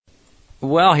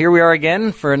Well, here we are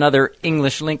again for another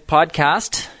English Link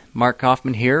podcast. Mark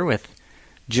Kaufman here with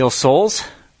Jill Souls.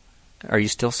 Are you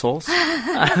still Souls?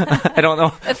 I don't know.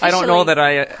 Officially. I don't know that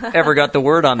I ever got the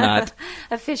word on that.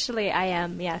 Officially, I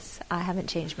am. Yes, I haven't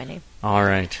changed my name. All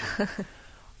right.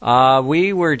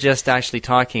 We were just actually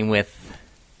talking we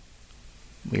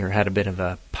had a bit of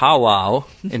a powwow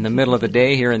in the middle of the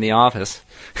day here in the office.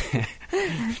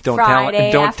 Don't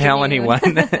tell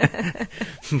anyone.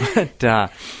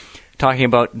 But talking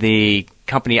about the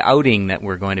company outing that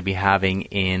we're going to be having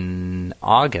in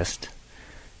August.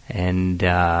 And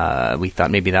we thought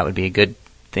maybe that would be a good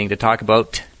thing to talk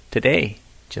about today.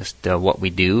 Just what we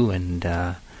do and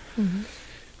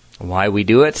why we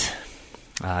do it.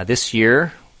 This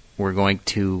year, we're going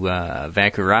to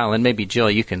Vancouver Island. Maybe, Jill,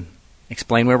 you can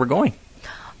explain where we're going.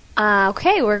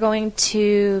 Okay, we're going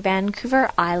to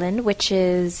Vancouver Island, which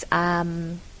is a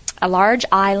large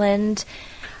island,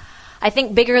 I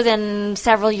think bigger than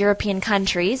several European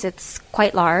countries. It's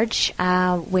quite large,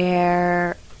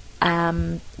 where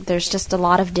there's just a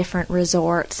lot of different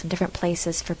resorts and different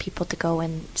places for people to go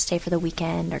and stay for the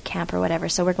weekend or camp or whatever.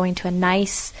 So we're going to a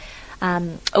nice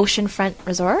oceanfront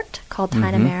resort called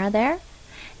Tainamera there.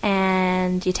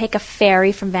 And you take a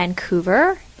ferry from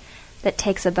Vancouver that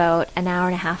takes about an hour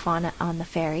and a half on the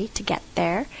ferry to get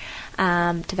there,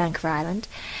 to Vancouver Island.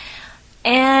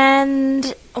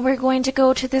 And we're going to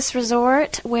go to this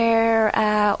resort where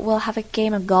we'll have a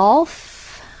game of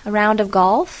golf, a round of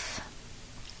golf.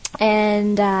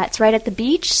 And it's right at the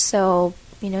beach, so,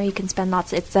 you can spend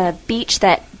lots. It's a beach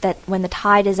that when the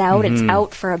tide is out, it's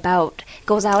out for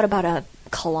goes out about a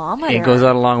kilometer. It goes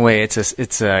out a long way.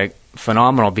 It's a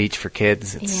phenomenal beach for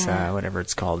kids. It's whatever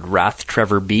it's called,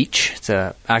 Rathtrevor Beach. It's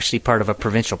actually part of a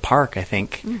provincial park, I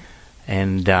think.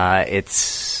 And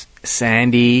it's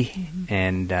sandy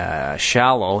and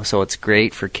shallow, so it's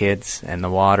great for kids. And the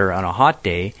water on a hot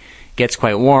day gets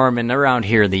quite warm, and around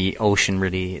here the ocean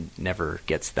really never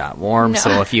gets that warm. No.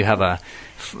 So if you have a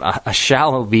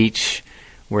shallow beach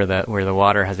where the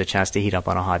water has a chance to heat up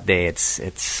on a hot day,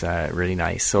 it's really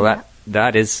nice. So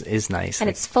that is nice. And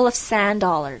it's full of sand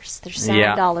dollars. There's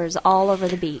sand dollars all over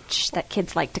the beach that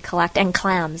kids like to collect, and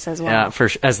clams as well. Yeah,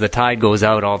 as the tide goes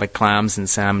out, all the clams and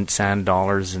sand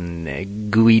dollars and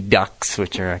gooey ducks,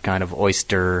 which are a kind of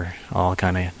oyster, all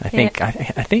kind of. I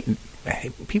think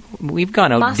we've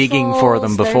gone out mussels, digging for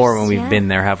them before when we've been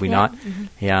there, have we not?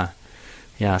 Yeah.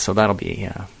 So that'll be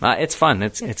it's fun.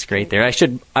 It's great there.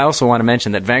 I also want to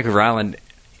mention that Vancouver Island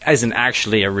isn't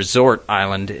actually a resort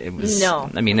island. It was. No.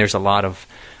 I mean, there's a lot of,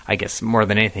 I guess, more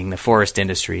than anything, the forest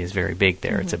industry is very big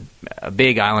there. It's a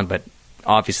big island, but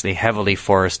obviously heavily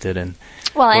forested and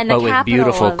with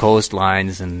beautiful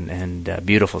coastlines and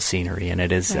beautiful scenery. And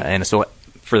it is, and so.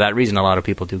 For that reason, a lot of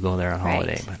people do go there on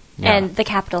holiday. But, and the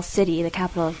capital city, the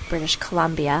capital of British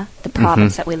Columbia, the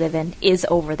province that we live in, is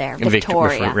over there,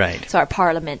 Victoria. Right. So our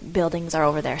parliament buildings are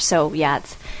over there. So,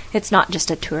 it's not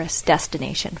just a tourist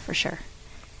destination, for sure.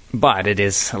 But it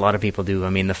is, a lot of people do. I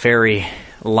mean, the ferry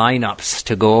lineups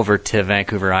to go over to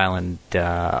Vancouver Island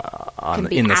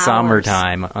in the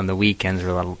summertime, on the weekends,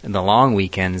 or the long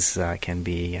weekends, can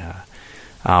be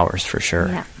hours for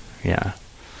sure. Yeah.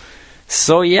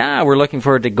 So, we're looking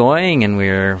forward to going, and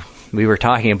we were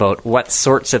talking about what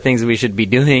sorts of things we should be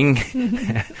doing.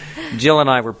 Jill and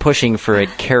I were pushing for a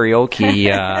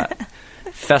karaoke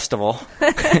festival.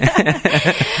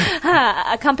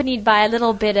 Accompanied by a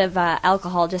little bit of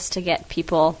alcohol, just to get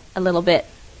people a little bit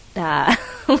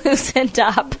loosened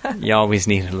up. You always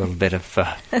need a little bit of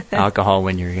alcohol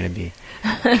when you're going to be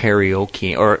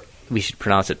karaoke, or we should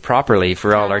pronounce it properly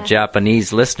for all our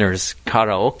Japanese listeners,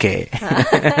 karaoke.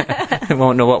 They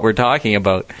won't know what we're talking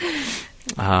about.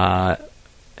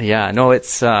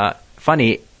 It's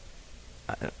funny,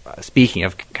 speaking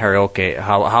of karaoke,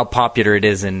 how popular it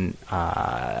is in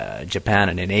Japan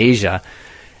and in Asia.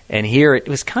 And here it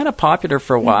was kind of popular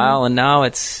for a while, and now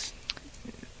it's,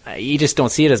 you just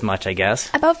don't see it as much, I guess.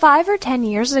 About 5 or 10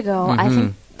 years ago, I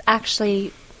think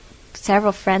actually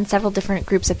several different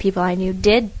groups of people I knew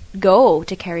did go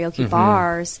to karaoke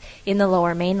bars in the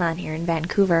Lower Mainland here in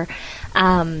Vancouver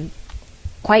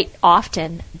quite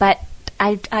often. But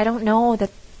I don't know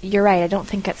that you're right. I don't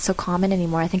think it's so common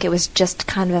anymore. I think it was just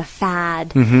kind of a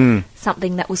fad,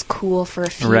 something that was cool for a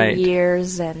few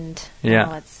years, and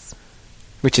it's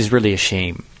which is really a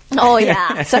shame. Oh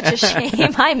yeah, such a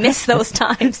shame. I miss those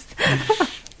times.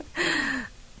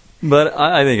 But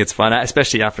I think it's fun,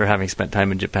 especially after having spent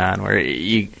time in Japan, where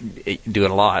you do it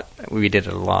a lot. We did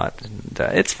it a lot. And,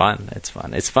 it's fun. It's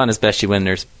fun, especially when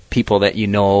there's people that you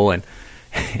know, and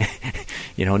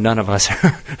none of us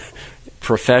are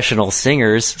professional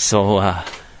singers, so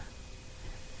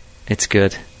It's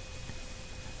good.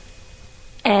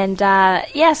 And,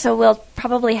 so we'll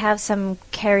probably have some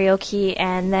karaoke,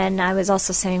 and then I was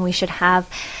also saying we should have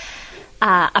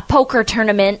a poker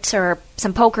tournament or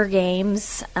some poker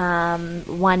games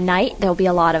one night. There'll be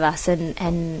a lot of us,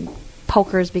 and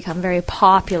poker's become very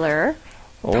popular.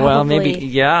 Probably. Well,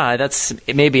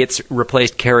 maybe it's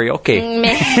replaced karaoke.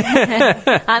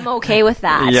 I'm okay with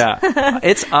that. Yeah.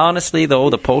 It's honestly, though,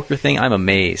 the poker thing, I'm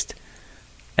amazed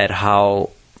at how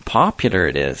popular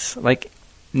it is. Like,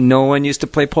 no one used to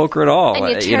play poker at all.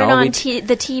 And you turn on the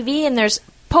TV, and there's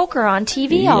poker on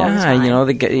TV all the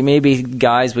time. Maybe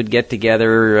guys would get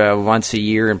together once a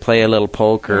year and play a little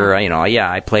poker.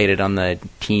 I played it on the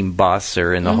team bus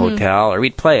or in the hotel, or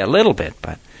we'd play a little bit.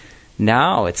 But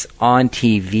now it's on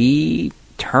TV,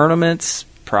 tournaments,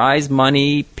 prize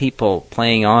money, people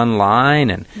playing online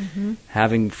and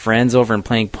having friends over and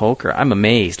playing poker. I'm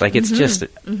amazed. Like, it's just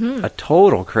a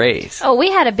total craze. Oh,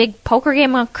 we had a big poker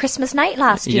game on Christmas night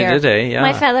last year. You did, yeah.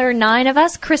 My fellow 9 of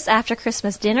us, after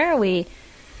Christmas dinner, we,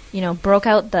 broke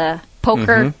out the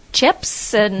poker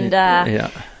chips and,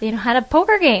 had a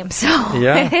poker game. So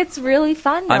it's really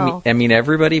fun, though. I mean,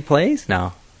 everybody plays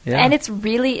now. Yeah. And it's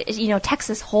really,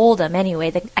 Texas Hold'em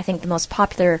anyway. I think the most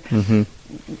popular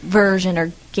version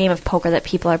or game of poker that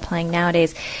people are playing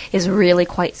nowadays is really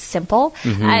quite simple.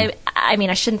 I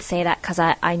mean, I shouldn't say that because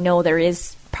I know there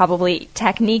is probably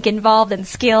technique involved and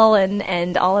skill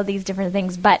and all of these different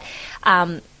things. But,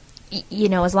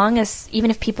 as long as, even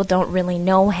if people don't really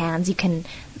know hands,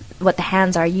 what the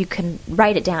hands are, you can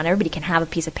write it down. Everybody can have a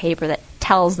piece of paper that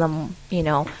tells them,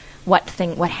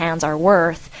 what hands are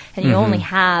worth, and you only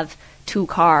have 2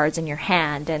 cards in your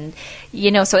hand, and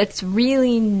so it's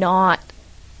really not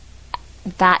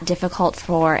that difficult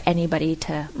for anybody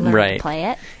to learn to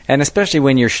play it. And especially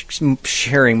when you're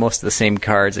sharing most of the same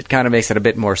cards, it kind of makes it a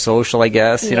bit more social, I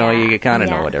guess. You kind of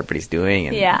know what everybody's doing,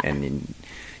 and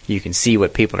you can see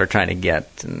what people are trying to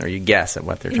get, or you guess at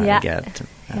what they're trying to get.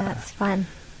 It's fun.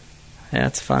 Yeah,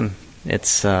 it's fun.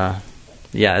 It's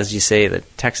as you say, the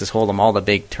Texas Hold'em, all the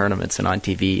big tournaments and on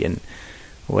TV and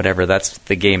whatever, that's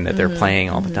the game that they're playing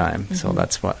all the time. So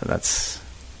that's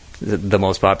the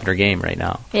most popular game right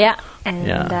now. Yeah.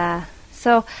 And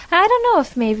so I don't know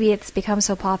if maybe it's become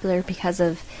so popular because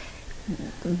of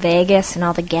Vegas and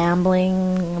all the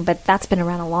gambling, but that's been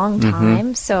around a long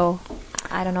time. So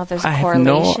I don't know if there's a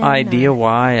correlation. I have no idea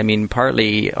why. I mean,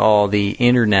 partly all the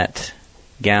internet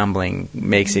gambling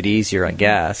makes it easier, I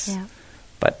guess. Yeah.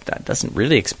 But that doesn't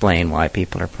really explain why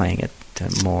people are playing it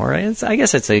more. I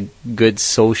guess it's a good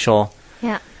social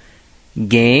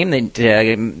game that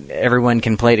everyone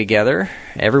can play together.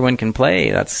 Everyone can play.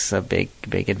 That's a big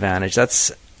advantage.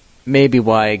 That's maybe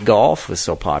why golf was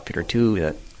so popular, too,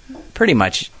 that pretty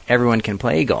much everyone can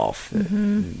play golf.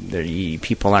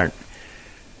 People aren't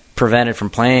prevented from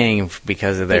playing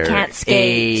because of their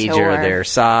age or their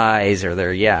size or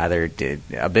their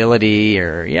ability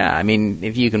I mean,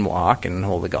 if you can walk and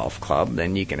hold a golf club,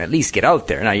 then you can at least get out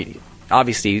there. Now,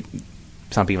 obviously,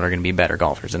 some people are going to be better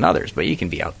golfers than others, but you can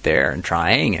be out there and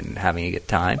trying and having a good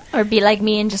time. Or be like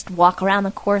me and just walk around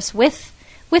the course with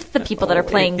the people that are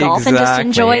playing golf and just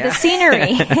enjoy the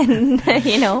scenery and,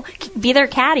 be their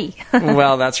caddy.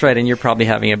 Well, that's right. And you're probably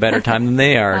having a better time than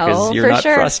they are because you're not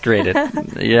frustrated.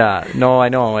 No, I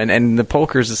know. And the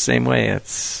poker's the same way.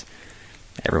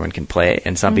 Everyone can play,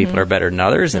 and some people are better than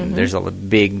others, and there's a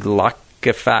big luck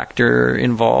factor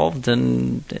involved,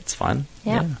 and it's fun.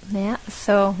 Yeah.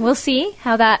 So we'll see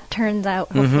how that turns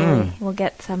out. Hopefully we'll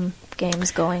get some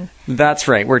games going. That's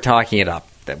right. We're talking it up.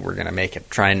 That we're going to make it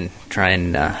try and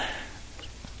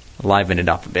liven it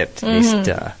up a bit. At least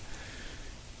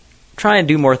try and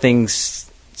do more things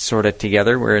sort of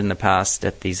together. Where in the past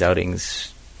at these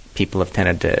outings, people have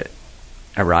tended to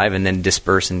arrive and then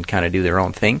disperse and kind of do their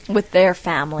own thing with their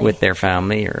family.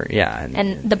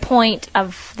 And the point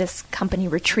of this company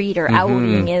retreat or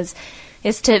outing is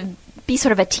to be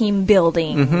sort of a team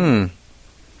building.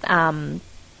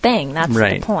 Thing. That's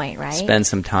the point, right? Spend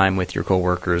some time with your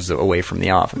coworkers away from the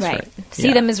office, right?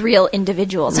 See them as real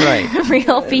individuals, right?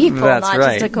 Real people, not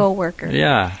just a coworker.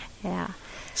 Yeah.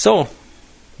 So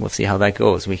we'll see how that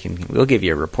goes. We'll give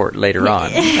you a report later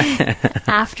on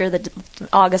after the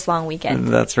August long weekend.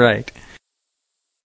 That's right.